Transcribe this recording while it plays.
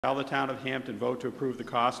Shall the Town of Hampton vote to approve the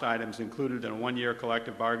cost items included in a one-year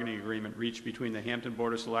collective bargaining agreement reached between the Hampton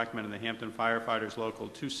Board of Selectmen and the Hampton Firefighters Local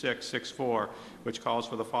 2664, which calls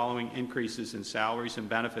for the following increases in salaries and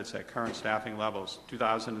benefits at current staffing levels.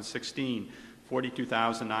 2016,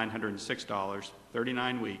 $42,906,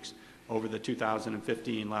 39 weeks, over the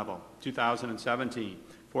 2015 level. 2017,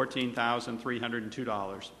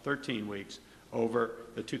 $14,302, 13 weeks, over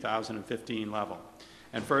the 2015 level.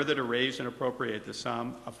 And further, to raise and appropriate the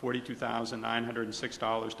sum of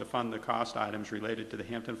 $42,906 to fund the cost items related to the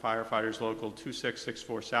Hampton Firefighters Local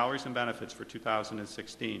 2664 salaries and benefits for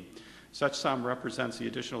 2016. Such sum represents the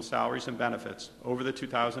additional salaries and benefits over the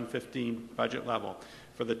 2015 budget level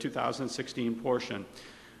for the 2016 portion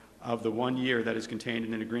of the 1 year that is contained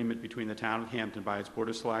in an agreement between the Town of Hampton by its Board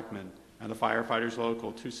of Selectmen and the Firefighters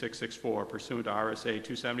Local 2664 pursuant to RSA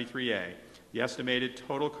 273A. The estimated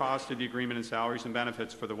total cost of the agreement in salaries and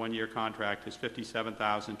benefits for the one-year contract is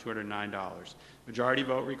 $57,209. Majority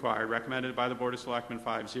vote required, recommended by the Board of Selectmen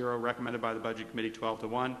 5-0, recommended by the Budget Committee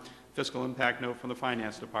 12-1. Fiscal impact note from the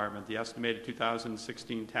Finance Department. The estimated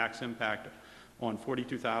 2016 tax impact on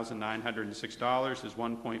 $42,906 is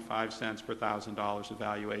 1.5 cents per $1,000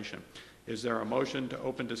 evaluation. Is there a motion to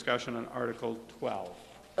open discussion on Article 12?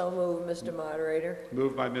 So moved, Mr. Moderator.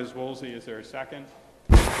 Moved by Ms. Woolsey. Is there a second?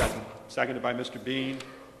 Seconded by Mr. Bean.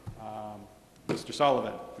 Mr.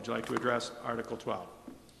 Sullivan, would you like to address Article 12?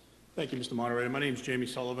 Thank you, Mr. Moderator. My name is Jamie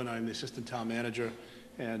Sullivan. I'm the Assistant Town Manager,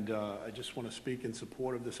 and I just want to speak in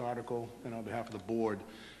support of this article and on behalf of the Board.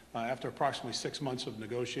 After approximately 6 months of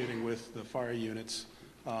negotiating with the fire units,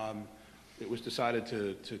 it was decided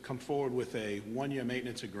to come forward with a one-year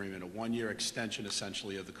maintenance agreement, a one-year extension,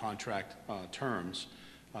 essentially, of the contract terms,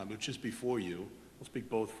 which is before you. I'll speak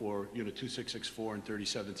both for Unit 2664 and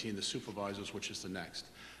 3017, the supervisors, which is the next.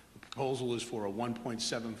 The proposal is for a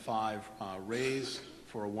 1.75 raise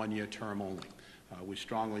for a one-year term only. We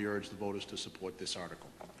strongly urge the voters to support this article.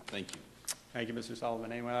 Thank you. Thank you, Mr.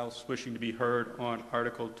 Sullivan. Anyone else wishing to be heard on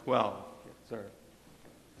Article 12? Yes, sir.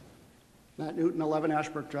 Matt Newton, 11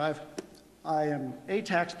 Ashbrook Drive. I am a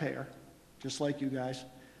taxpayer, just like you guys.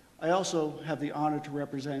 I also have the honor to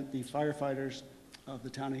represent the firefighters of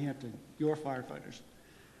the Town of Hampton, your firefighters.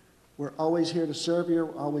 We're always here to serve you.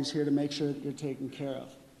 We're always here to make sure that you're taken care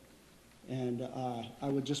of. And I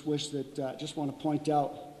would just wish that, just want to point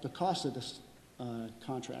out the cost of this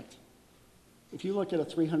contract. If you look at a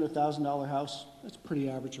 $300,000 house, that's pretty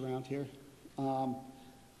average around here.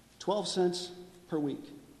 12 cents per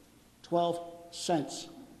week. 12 cents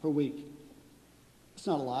per week. It's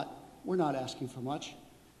not a lot. We're not asking for much.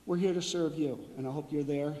 We're here to serve you, and I hope you're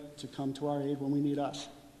there to come to our aid when we need us,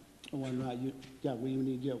 and when we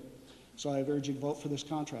need you. So I urge you to vote for this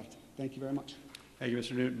contract. Thank you very much. Thank you,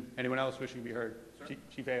 Mr. Newton. Anyone else wishing to be heard?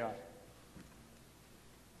 Chief Ayotte.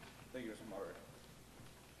 Thank you, Mr. Moderator.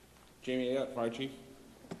 Jamie Ayotte, Fire Chief.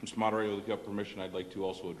 Mr. Moderator, with your permission, I'd like to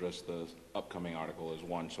also address the upcoming article as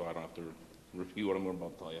one, so I don't have to repeat what I'm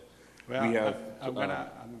about to tell you. Well,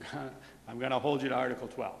 I'm gonna hold you to Article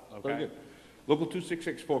 12. Okay. Very good. Local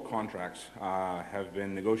 2664 contracts have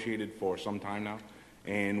been negotiated for some time now,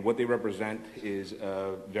 and what they represent is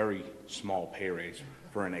a very small pay raise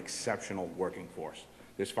for an exceptional working force.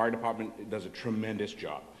 This fire department does a tremendous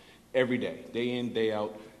job every day, day in, day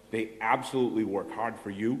out. They absolutely work hard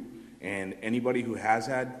for you, and anybody who has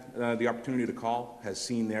had the opportunity to call has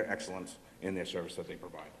seen their excellence in their service that they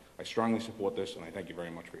provide. I strongly support this, and I thank you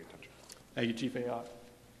very much for your attention. Thank you, Chief Ayotte.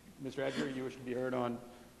 Mr. Edgar, you wish to be heard on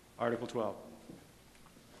Article 12.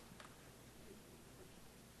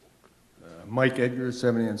 Mike Edgar,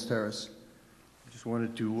 70 Anns Terrace. I just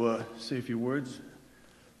wanted to say a few words.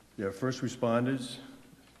 Yeah, first responders.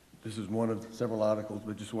 This is one of several articles,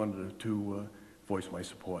 but just wanted to voice my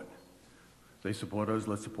support. They support us,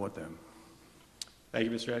 let's support them. Thank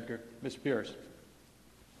you, Mr. Edgar. Mr. Pierce.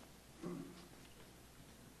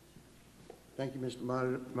 Thank you, Mr.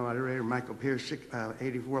 Moderator. Michael Pierce,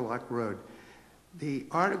 84 Lock Road. The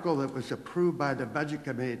article that was approved by the Budget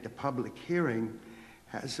Committee at the public hearing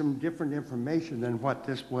has some different information than what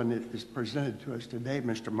this one is presented to us today,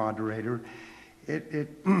 Mr. Moderator.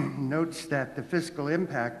 It notes that the fiscal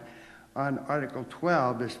impact on Article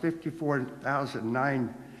 12 is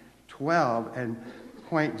 $54,912 and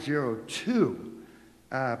 0.02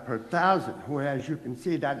 per thousand, whereas you can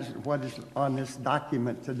see that is what is on this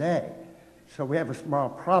document today. So we have a small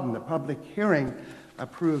problem. The public hearing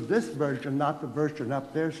approved this version, not the version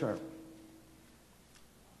up there, sir.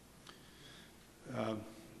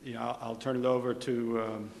 I'll turn it over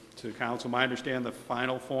to council. My understanding, the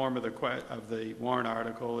final form of the warrant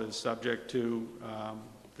article is subject to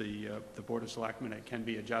the Board of Selectmen. It can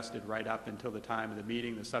be adjusted right up until the time of the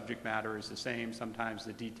meeting. The subject matter is the same. Sometimes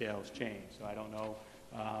the details change. So I don't know.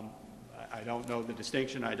 I don't know the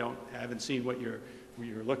distinction. I haven't seen what you're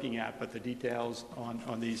looking at, but the details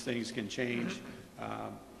on these things can change.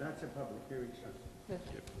 That's a public hearing, sir.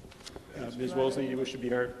 Ms. Woolsey, you wish to be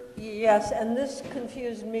heard? Yes, and this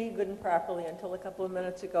confused me good and properly until a couple of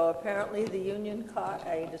minutes ago. Apparently, the union caught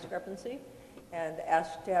a discrepancy and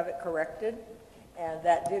asked to have it corrected, and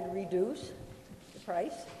that did reduce the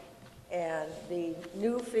price. And the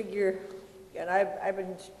new figure, and I've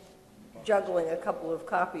been juggling a couple of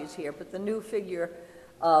copies here, but the new figure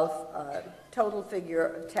of total figure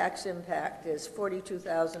of tax impact is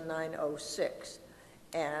 $42,906,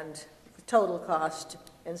 and the total cost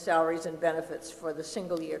in salaries and benefits for the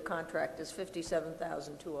single-year contract is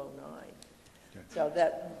 $57,209. So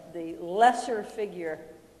that the lesser figure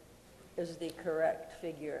is the correct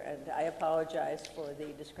figure, and I apologize for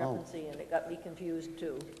the discrepancy, and it got me confused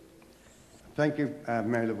too. Thank you,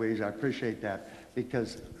 Mary Louise, I appreciate that,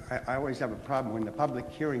 because I always have a problem when the public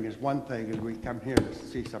hearing is one thing and we come here to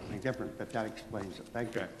see something different, but that explains it.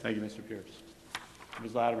 Thank you. Okay, thank you, Mr. Pierce.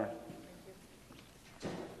 Ms. Latimer.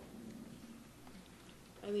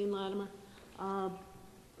 Eileen Latimer. I'm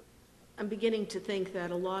beginning to think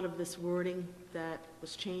that a lot of this wording that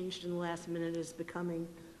was changed in the last minute is becoming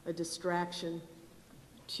a distraction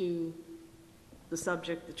to the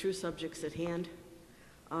subject, the true subjects at hand.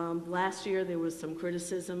 Last year, there was some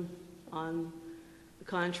criticism on the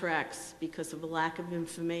contracts because of a lack of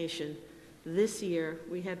information. This year,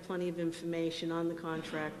 we had plenty of information on the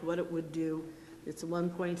contract, what it would do. It's a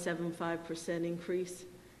 1.75% increase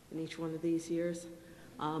in each one of these years.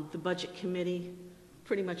 The Budget Committee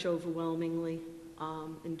pretty much overwhelmingly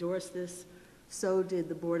endorsed this. So did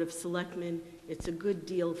the Board of Selectmen. It's a good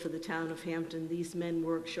deal for the town of Hampton. These men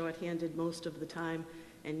work shorthanded most of the time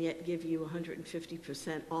and yet give you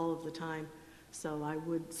 150% all of the time. So I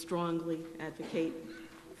would strongly advocate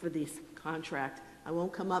for this contract. I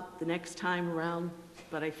won't come up the next time around,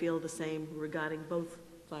 but I feel the same regarding both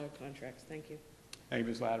fire contracts. Thank you. Thank you,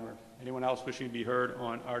 Ms. Latimer. Anyone else wishing to be heard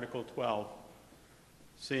on Article 12?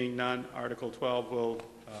 Seeing none, Article 12 will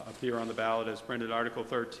appear on the ballot as printed. Article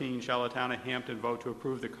 13, shall the town of Hampton vote to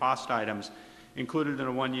approve the cost items included in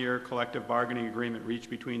a one-year collective bargaining agreement reached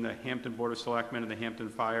between the Hampton Board of Selectmen and the Hampton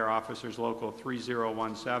Fire Officers Local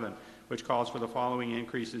 3017, which calls for the following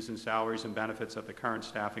increases in salaries and benefits at the current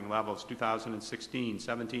staffing levels. 2016,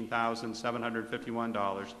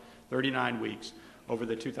 $17,751, 39 weeks over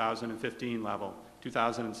the 2015 level.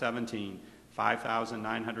 2017,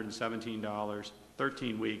 $5,917,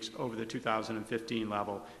 13 weeks over the 2015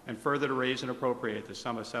 level, and further to raise and appropriate the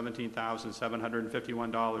sum of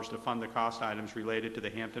 $17,751 to fund the cost items related to the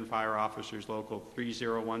Hampton Fire Officers Local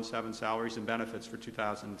 3017 salaries and benefits for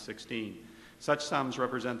 2016. Such sums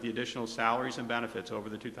represent the additional salaries and benefits over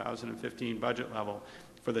the 2015 budget level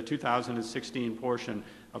for the 2016 portion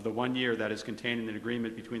of the 1 year that is contained in an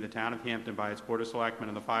agreement between the Town of Hampton by its Board of Selectmen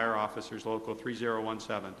and the Fire Officers Local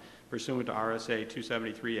 3017 pursuant to RSA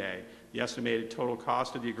 273A. The estimated total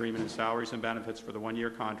cost of the agreement in salaries and benefits for the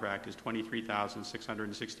 1-year contract is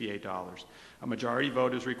 $23,668. A majority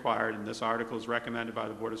vote is required, and this article is recommended by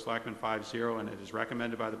the Board of Selectmen 5-0, and it is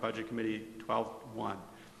recommended by the Budget Committee 12-1.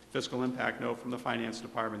 Fiscal impact note from the Finance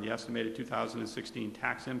Department. The estimated 2016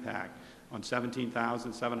 tax impact on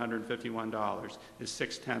 $17,751 is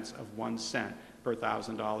 0.6 cents per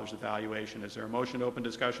 $1,000 of valuation. Is there a motion to open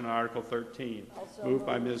discussion on Article 13? Moved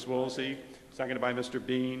by Ms. Woolsey, seconded by Mr.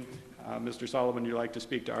 Bean. Mr. Sullivan, you'd like to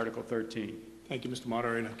speak to Article 13. Thank you, Mr.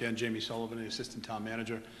 Moderator. Again, Jamie Sullivan, the Assistant Town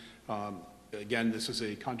Manager. Again, this is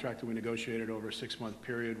a contract that we negotiated over a 6-month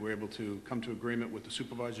period. We're able to come to agreement with the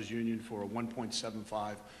Supervisors Union for a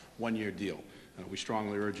 1.75 one-year deal. We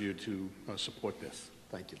strongly urge you to support this.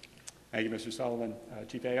 Thank you. Thank you, Mr. Sullivan.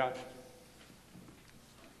 Chief Ayotte.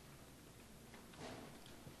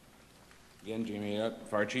 Again, Jamie Ayotte,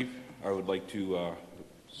 Fire Chief. I would like to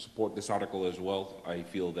support this article as well. I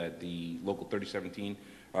feel that the Local 3017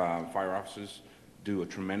 fire officers do a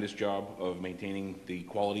tremendous job of maintaining the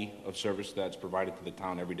quality of service that's provided to the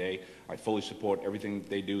town every day. I fully support everything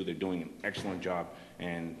they do. They're doing an excellent job,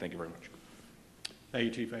 and thank you very much. Thank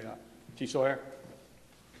you, Chief Ayotte. Chief Sawyer.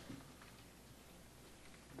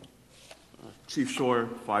 Chief Sawyer,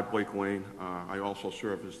 5 Blake Lane. I also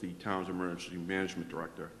serve as the town's emergency management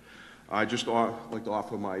director. I just like to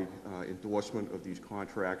offer my endorsement of these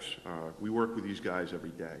contracts. We work with these guys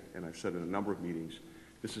every day, and I've said in a number of meetings,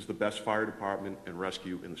 this is the best fire department and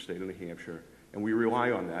rescue in the state of New Hampshire, and we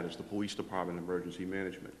rely on that as the police department emergency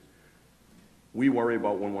management. We worry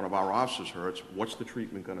about when one of our officers hurts, what's the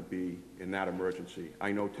treatment going to be in that emergency?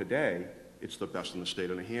 I know today it's the best in the state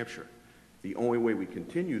of New Hampshire. The only way we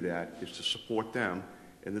continue that is to support them,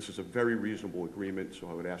 and this is a very reasonable agreement, so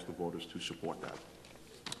I would ask the voters to support that.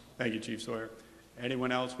 Thank you, Chief Sawyer.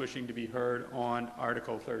 Anyone else wishing to be heard on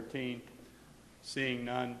Article 13? Seeing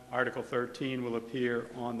none, Article 13 will appear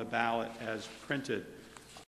on the ballot as printed.